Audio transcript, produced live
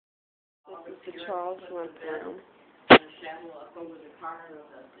the Charles Lemp room. And a shadow up over the corner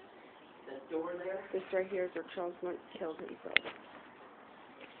of the door there. This right here is where Charles Lemp killed himself.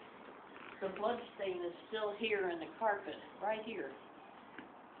 The blood stain is still here in the carpet, right here.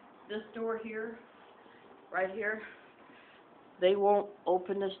 This door here, right here, they won't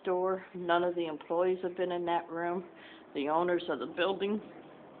open this door. None of the employees have been in that room. The owners of the building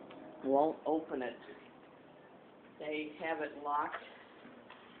won't open it. They have it locked,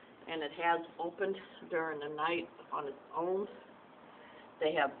 and it has opened during the night on its own.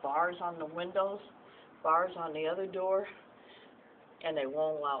 They have bars on the windows, bars on the other door, and they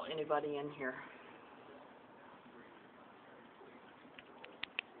won't allow anybody in here.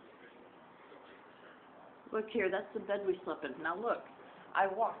 Look here, that's the bed we slept in. Now look, I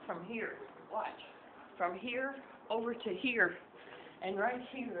walked from here, watch, from here over to here, and right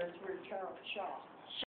here is where Charles Shaw